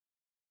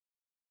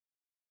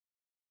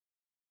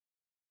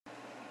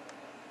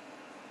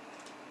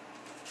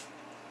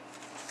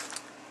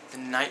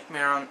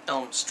Nightmare on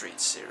Elm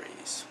Street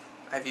series.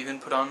 I've even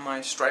put on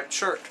my striped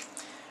shirt.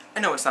 I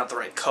know it's not the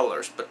right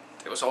colors, but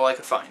it was all I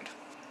could find.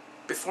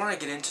 Before I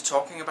get into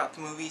talking about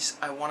the movies,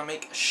 I want to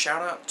make a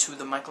shout out to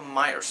the Michael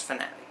Myers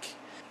fanatic.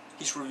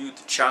 He's reviewed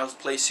the Child's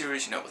Play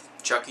series, with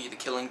Chucky the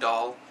Killing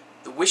Doll,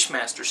 the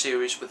Wishmaster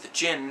series with the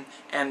Djinn,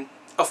 and,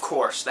 of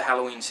course, the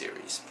Halloween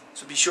series.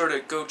 So be sure to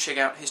go check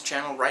out his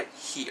channel right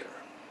here.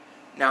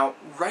 Now,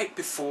 right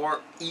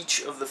before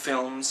each of the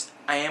films,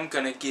 I am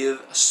going to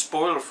give a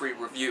spoiler-free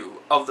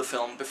review of the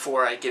film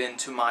before I get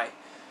into my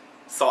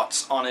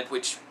thoughts on it,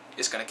 which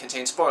is going to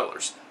contain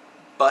spoilers.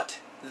 But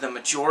the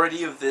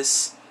majority of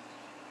this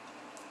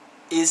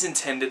is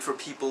intended for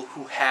people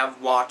who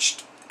have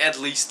watched at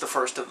least the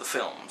first of the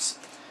films.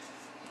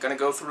 I'm going to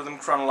go through them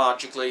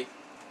chronologically.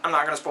 I'm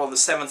not going to spoil the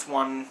 7th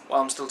one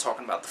while I'm still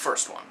talking about the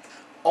first one.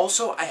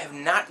 Also, I have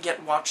not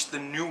yet watched the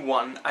new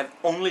one. I've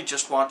only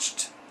just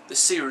watched the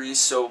series,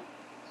 so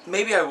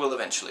maybe I will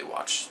eventually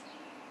watch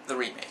the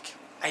remake.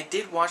 I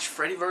did watch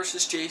Freddy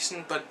vs.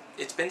 Jason, but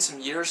it's been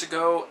some years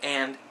ago,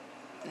 and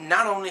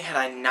not only had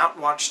I not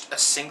watched a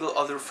single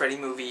other Freddy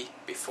movie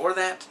before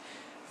that,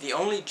 the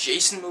only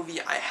Jason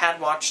movie I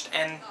had watched,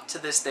 and to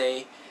this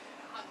day,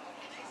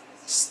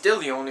 still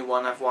the only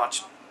one I've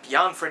watched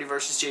beyond Freddy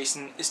vs.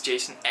 Jason, is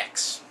Jason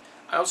X.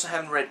 I also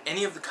haven't read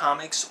any of the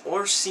comics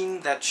or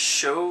seen that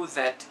show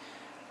that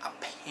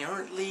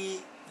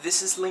apparently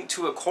this is linked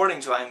to,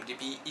 according to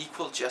IMDb,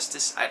 Equal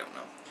Justice. I don't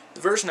know.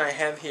 The version I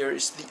have here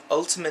is the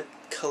Ultimate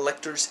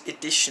Collector's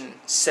Edition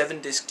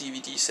 7-disc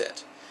DVD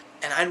set,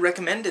 and I'd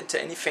recommend it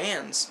to any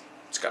fans.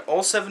 It's got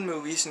all 7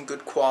 movies in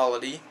good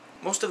quality.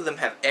 Most of them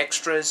have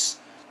extras,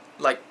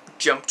 like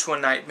Jump to a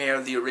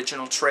Nightmare, the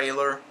original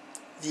trailer,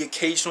 the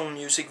occasional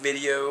music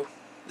video.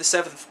 The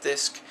 7th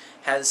disc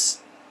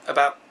has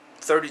about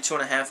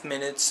 32.5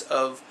 minutes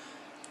of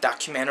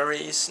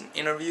documentaries and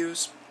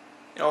interviews.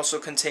 It also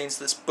contains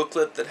this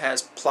booklet that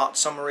has plot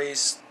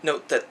summaries,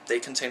 note that they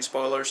contain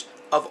spoilers,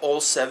 of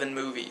all 7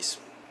 movies.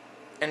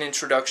 An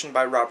introduction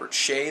by Robert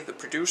Shea, the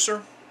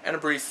producer, and a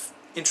brief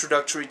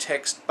introductory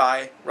text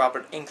by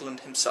Robert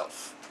Englund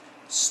himself.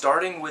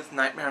 Starting with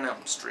Nightmare on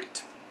Elm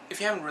Street. If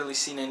you haven't really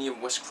seen any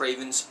of Wes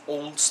Craven's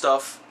old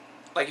stuff,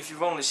 like if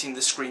you've only seen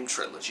the Scream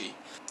trilogy,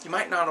 you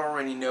might not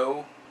already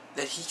know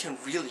that he can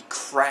really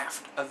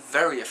craft a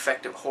very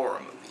effective horror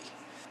movie.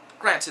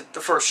 Granted,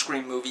 the first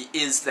Scream movie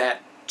is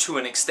that to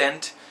an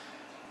extent,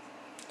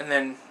 and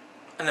then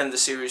the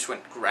series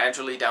went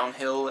gradually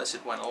downhill as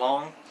it went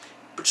along.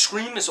 But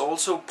Scream is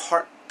also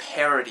part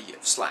parody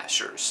of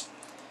slashers.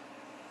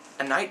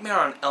 A Nightmare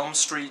on Elm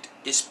Street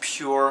is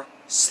pure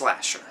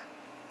slasher.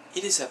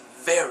 It is a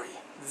very,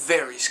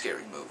 very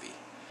scary movie.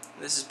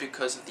 This is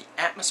because of the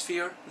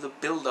atmosphere, the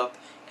build-up,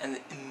 and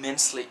the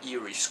immensely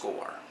eerie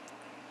score.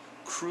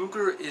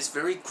 Krueger is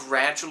very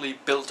gradually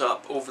built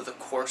up over the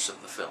course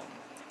of the film.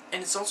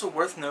 And it's also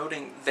worth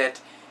noting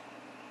that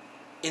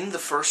in the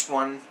first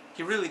one,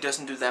 he really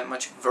doesn't do that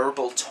much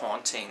verbal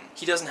taunting.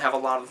 He doesn't have a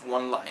lot of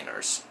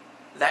one-liners.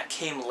 That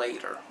came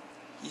later.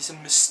 He's a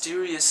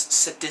mysterious,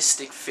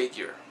 sadistic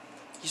figure.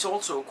 He's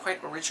also a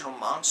quite original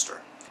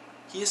monster.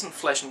 He isn't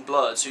flesh and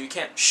blood, so you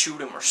can't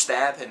shoot him or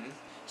stab him.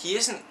 He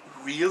isn't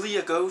really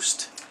a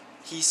ghost.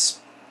 He's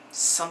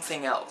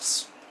something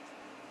else.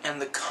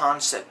 And the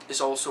concept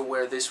is also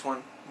where this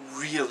one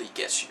really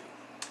gets you.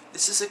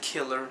 This is a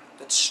killer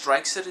that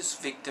strikes at his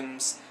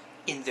victims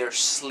in their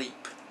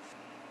sleep.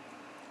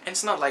 And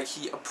it's not like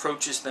he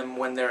approaches them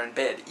when they're in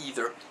bed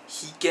either.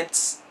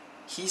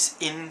 He's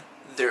in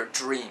their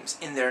dreams,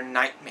 in their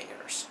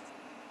nightmares.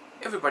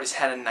 Everybody's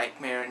had a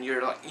nightmare and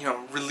you're like,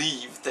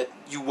 relieved that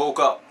you woke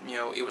up.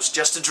 It was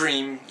just a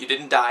dream, you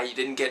didn't die, you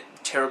didn't get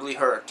terribly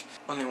hurt.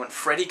 Only when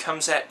Freddy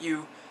comes at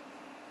you,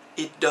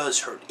 it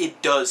does hurt,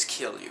 it does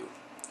kill you.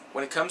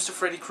 When it comes to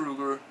Freddy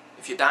Krueger,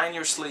 if you die in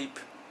your sleep,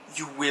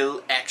 you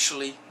will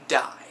actually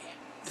die.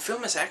 The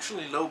film is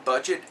actually low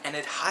budget and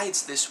it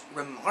hides this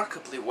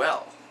remarkably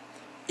well.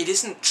 It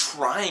isn't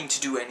trying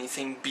to do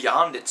anything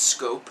beyond its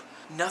scope.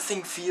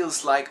 Nothing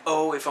feels like,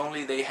 oh, if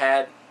only they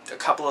had a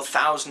couple of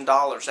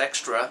 $1,000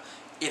 extra,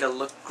 it'll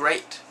look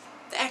great.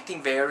 The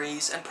acting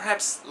varies, and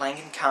perhaps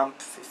Langenkamp,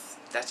 if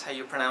that's how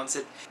you pronounce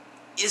it,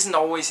 isn't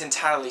always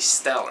entirely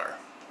stellar.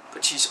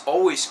 But she's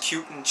always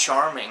cute and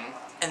charming,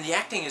 and the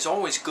acting is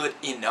always good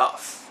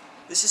enough.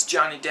 This is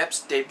Johnny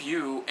Depp's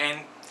debut,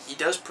 and he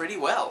does pretty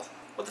well.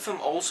 What the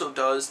film also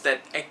does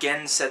that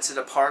again sets it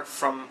apart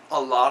from a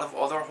lot of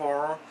other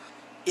horror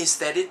is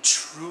that it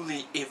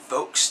truly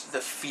evokes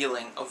the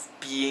feeling of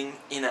being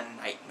in a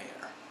nightmare.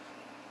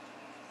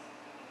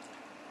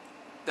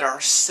 There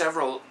are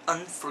several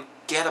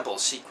unforgettable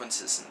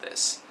sequences in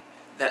this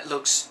that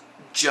looks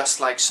just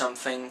like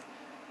something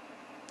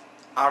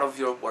out of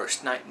your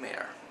worst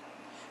nightmare.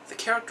 The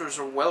characters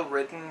are well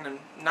written and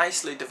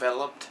nicely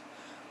developed.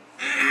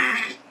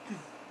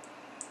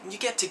 You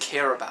get to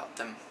care about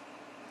them.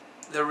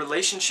 Their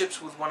relationships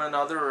with one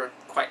another are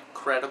quite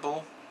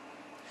credible.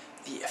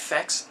 The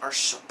effects are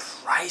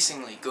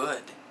surprisingly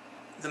good.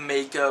 The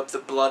makeup, the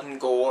blood and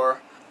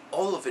gore,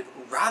 all of it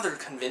rather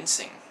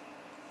convincing.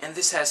 And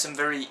this has some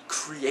very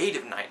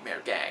creative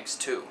nightmare gags,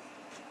 too.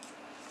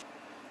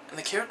 And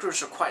the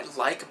characters are quite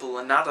likable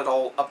and not at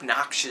all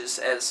obnoxious,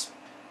 as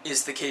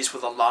is the case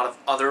with a lot of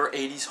other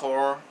 80s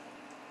horror.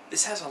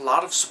 This has a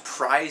lot of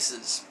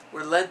surprises.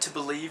 We're led to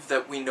believe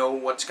that we know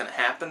what's going to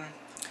happen,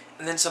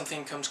 and then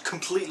something comes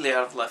completely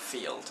out of left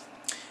field.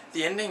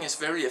 The ending is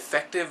very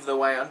effective,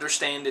 though I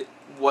understand it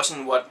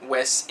wasn't what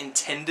Wes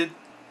intended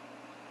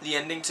the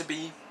ending to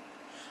be.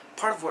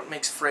 Part of what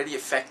makes Freddy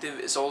effective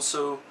is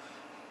also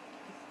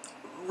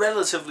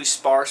relatively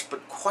sparse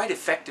but quite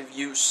effective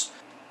use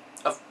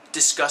of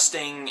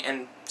disgusting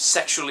and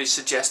sexually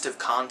suggestive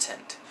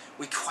content.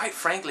 We quite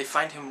frankly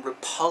find him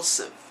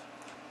repulsive.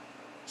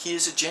 He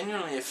is a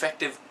genuinely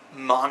effective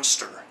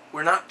monster.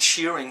 We're not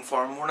cheering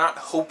for him, we're not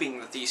hoping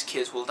that these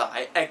kids will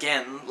die.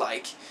 Again,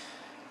 like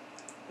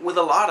with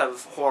a lot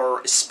of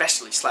horror,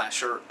 especially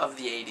slasher, of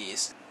the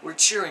 80s, we're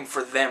cheering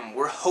for them,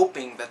 we're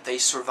hoping that they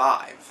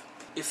survive.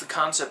 If the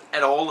concept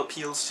at all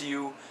appeals to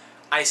you,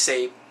 I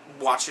say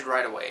watch it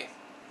right away.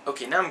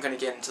 Okay, now I'm going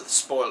to get into the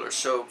spoilers,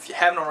 so if you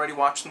haven't already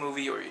watched the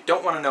movie or you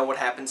don't want to know what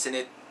happens in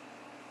it,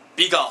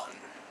 be gone!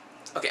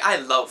 Okay, I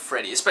love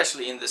Freddy,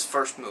 especially in this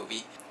first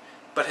movie,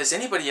 but has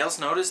anybody else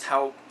noticed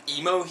how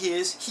emo he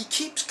is? He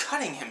keeps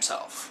cutting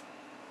himself.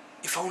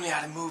 If only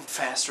I'd have moved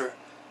faster,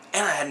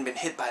 and I hadn't been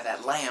hit by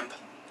that lamp.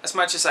 As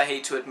much as I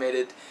hate to admit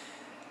it,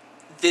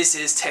 this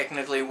is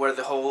technically where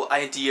the whole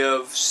idea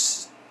of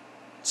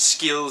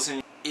skills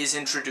is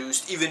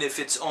introduced, even if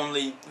it's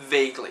only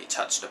vaguely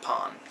touched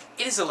upon.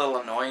 It is a little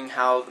annoying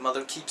how the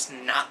mother keeps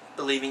not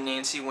believing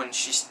Nancy when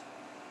she's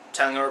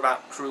telling her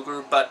about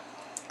Krueger, but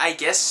I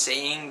guess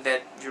saying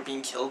that you're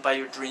being killed by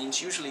your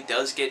dreams usually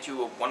does get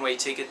you a one-way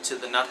ticket to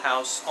the nut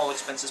house, all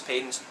expenses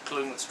paid,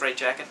 including the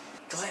straitjacket.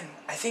 Glenn,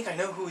 I think I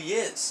know who he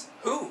is.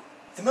 Who?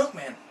 The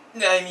milkman.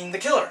 I mean, the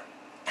killer.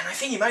 And I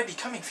think he might be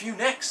coming for you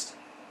next.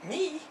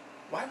 Me?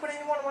 Why would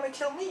anyone want to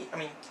kill me? I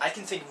mean, I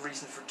can think of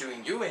reasons for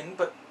doing you in,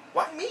 but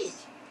why me?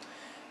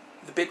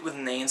 The bit with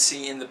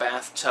Nancy in the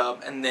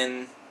bathtub and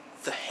then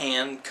the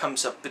hand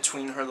comes up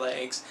between her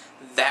legs,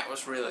 that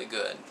was really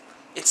good.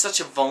 It's such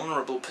a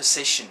vulnerable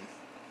position.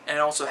 And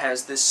it also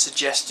has this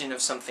suggestion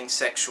of something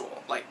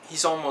sexual, like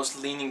he's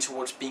almost leaning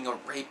towards being a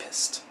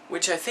rapist,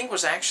 which I think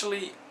was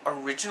actually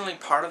originally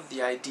part of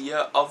the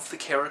idea of the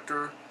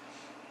character,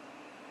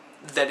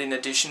 that in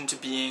addition to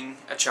being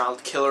a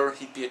child killer,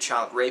 he'd be a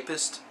child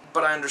rapist.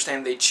 But I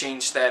understand they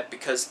changed that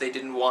because they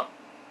didn't want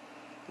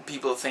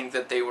people to think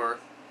that they were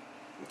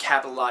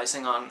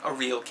capitalizing on a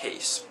real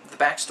case. The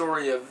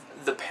backstory of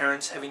the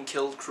parents having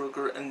killed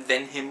Krueger and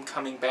then him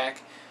coming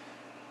back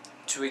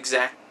to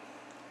exact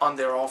on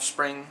their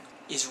offspring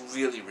is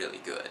really, really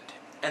good.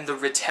 And the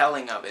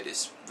retelling of it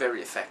is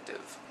very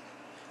effective.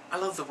 I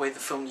love the way the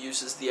film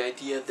uses the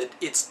idea that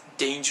it's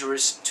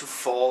dangerous to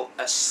fall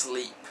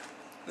asleep.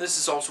 This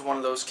is also one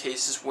of those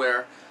cases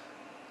where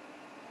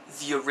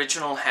the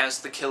original has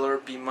the killer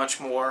be much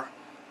more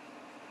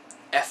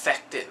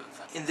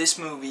effective. In this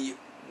movie,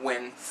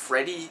 when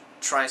Freddy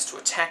tries to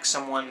attack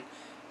someone,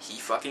 he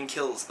fucking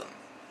kills them.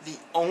 The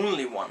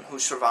only one who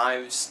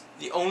survives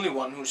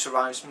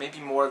maybe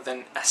more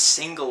than a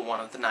single one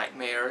of the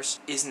nightmares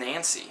is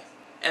Nancy.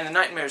 And the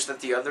nightmares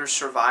that the others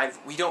survive,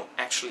 we don't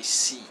actually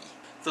see.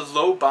 The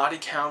low body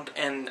count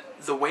and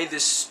the way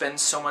this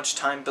spends so much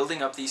time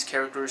building up these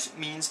characters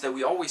means that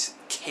we always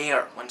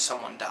care when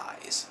someone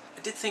dies.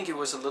 I did think it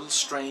was a little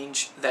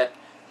strange that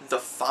the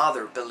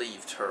father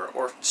believed her,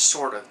 or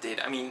sort of did.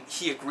 I mean,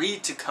 he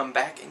agreed to come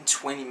back in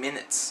 20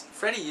 minutes.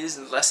 Freddy is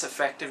less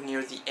effective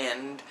near the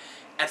end.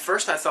 At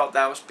first I thought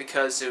that was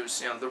because it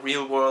was, the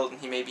real world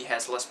and he maybe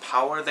has less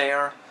power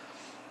there.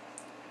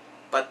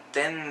 But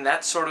then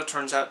that sort of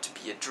turns out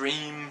to be a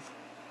dream.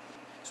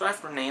 So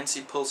after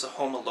Nancy pulls a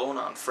Home Alone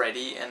on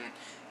Freddy and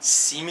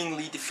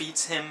seemingly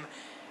defeats him,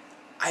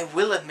 I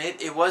will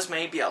admit it was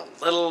maybe a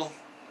little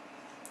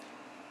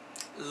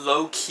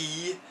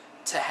low-key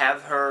to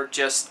have her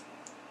just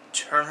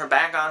turn her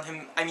back on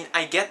him. I mean,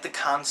 I get the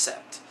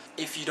concept.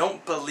 If you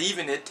don't believe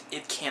in it,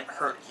 it can't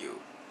hurt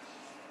you.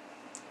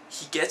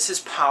 He gets his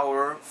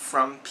power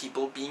from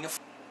people being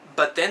afraid.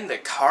 But then the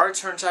car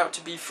turns out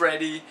to be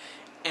Freddy,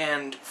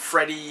 and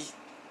Freddy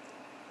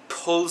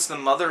pulls the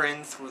mother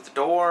in through the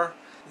door.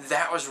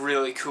 That was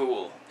really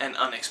cool and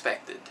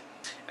unexpected.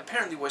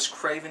 Apparently Wes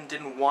Craven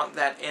didn't want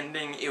that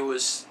ending. It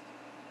was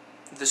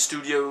the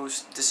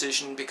studio's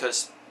decision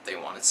because they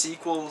wanted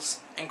sequels,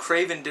 and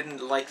Craven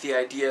didn't like the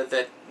idea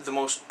that the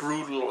most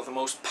brutal or the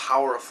most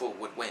powerful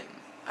would win.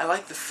 I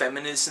like the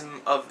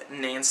feminism of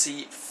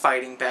Nancy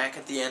fighting back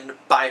at the end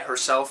by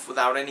herself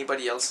without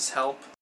anybody else's help.